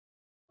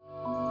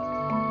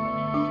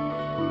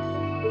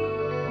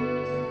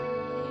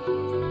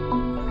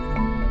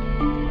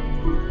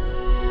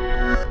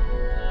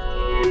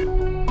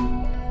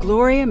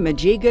Gloria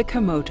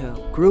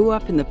Majiga-Kamoto grew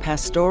up in the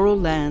pastoral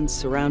lands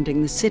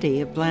surrounding the city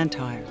of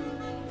Blantyre,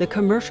 the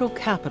commercial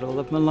capital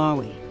of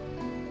Malawi.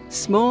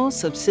 Small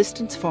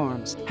subsistence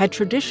farms had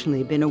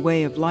traditionally been a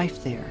way of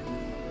life there.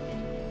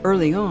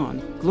 Early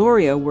on,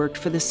 Gloria worked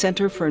for the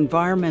Center for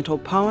Environmental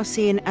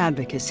Policy and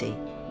Advocacy,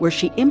 where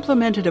she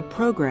implemented a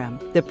program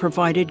that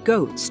provided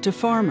goats to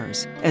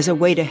farmers as a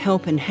way to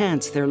help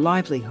enhance their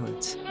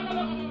livelihoods.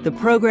 The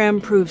program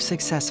proved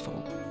successful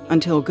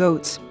until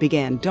goats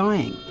began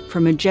dying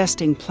from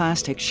ingesting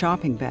plastic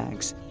shopping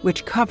bags,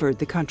 which covered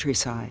the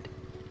countryside.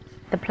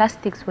 The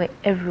plastics were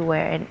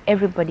everywhere and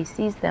everybody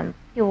sees them.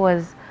 It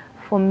was,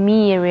 for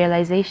me, a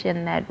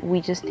realization that we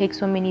just take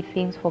so many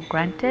things for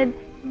granted.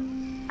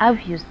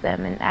 I've used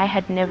them and I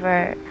had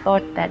never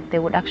thought that they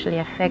would actually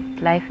affect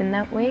life in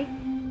that way.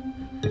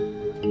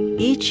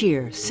 Each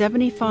year,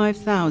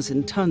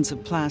 75,000 tons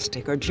of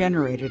plastic are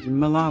generated in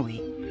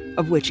Malawi,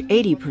 of which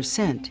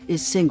 80%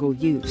 is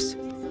single-use.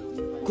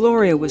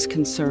 Gloria was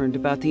concerned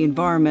about the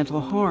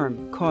environmental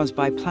harm caused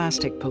by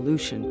plastic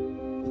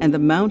pollution and the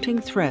mounting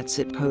threats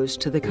it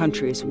posed to the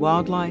country's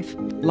wildlife,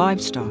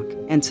 livestock,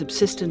 and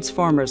subsistence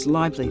farmers'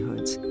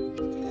 livelihoods,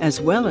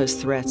 as well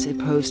as threats it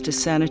posed to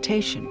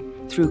sanitation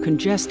through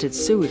congested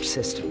sewage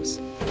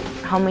systems.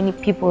 How many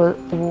people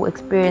will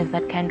experience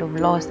that kind of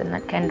loss and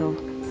that kind of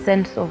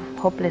sense of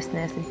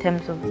hopelessness in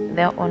terms of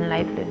their own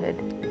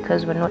livelihood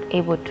because we're not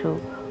able to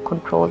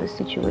control the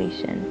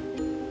situation.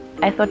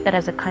 I thought that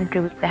as a country,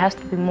 there has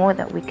to be more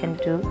that we can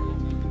do.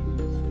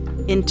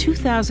 In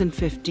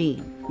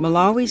 2015,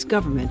 Malawi's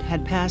government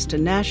had passed a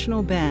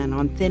national ban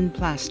on thin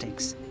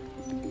plastics.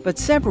 But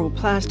several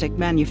plastic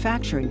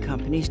manufacturing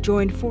companies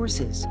joined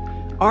forces,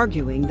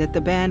 arguing that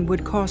the ban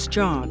would cost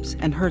jobs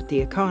and hurt the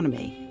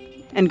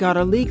economy, and got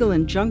a legal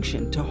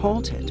injunction to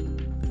halt it.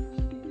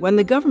 When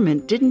the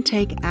government didn't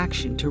take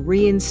action to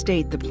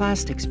reinstate the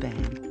plastics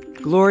ban,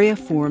 Gloria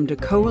formed a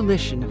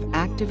coalition of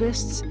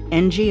activists,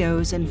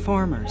 NGOs, and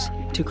farmers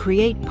to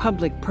create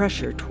public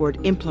pressure toward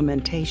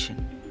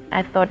implementation.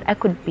 I thought I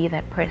could be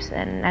that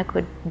person. I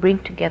could bring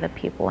together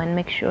people and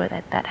make sure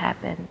that that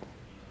happened.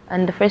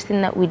 And the first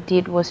thing that we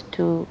did was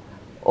to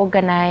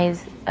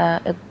organize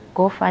a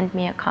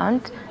GoFundMe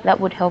account that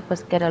would help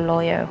us get a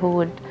lawyer who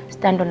would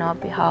stand on our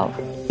behalf.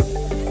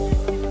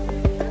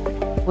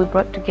 We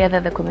brought together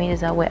the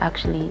communities that were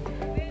actually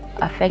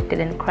affected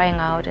and crying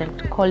out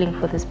and calling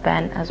for this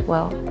ban as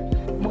well. And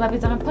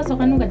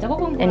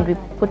we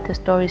put the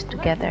stories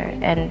together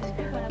and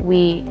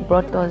we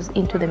brought those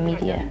into the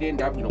media.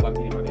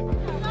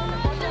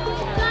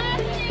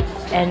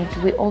 And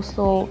we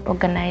also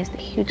organized a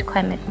huge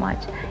climate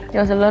march. It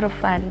was a lot of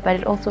fun, but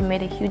it also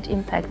made a huge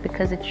impact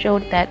because it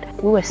showed that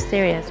we were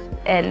serious,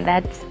 and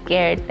that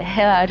scared the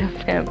hell out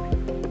of them.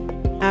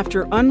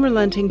 After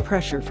unrelenting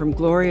pressure from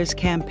Gloria's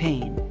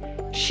campaign,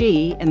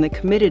 she and the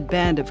committed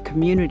band of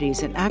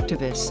communities and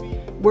activists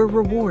were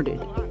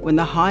rewarded when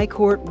the High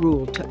Court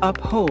ruled to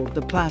uphold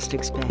the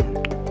plastics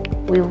ban.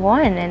 We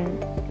won and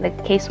the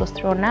case was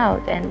thrown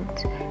out and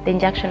the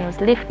injunction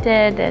was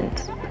lifted and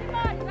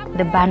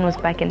the ban was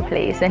back in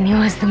place, and it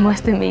was the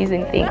most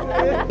amazing thing.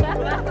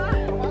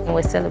 We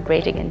were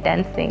celebrating and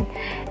dancing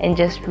and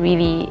just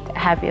really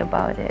happy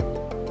about it.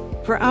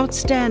 For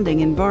outstanding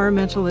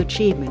environmental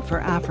achievement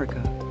for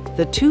Africa,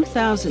 the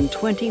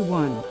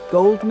 2021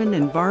 Goldman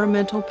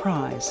Environmental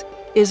Prize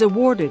is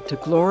awarded to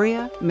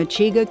Gloria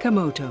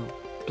Majiga-Kamoto,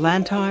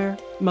 Blantyre,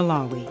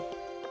 Malawi.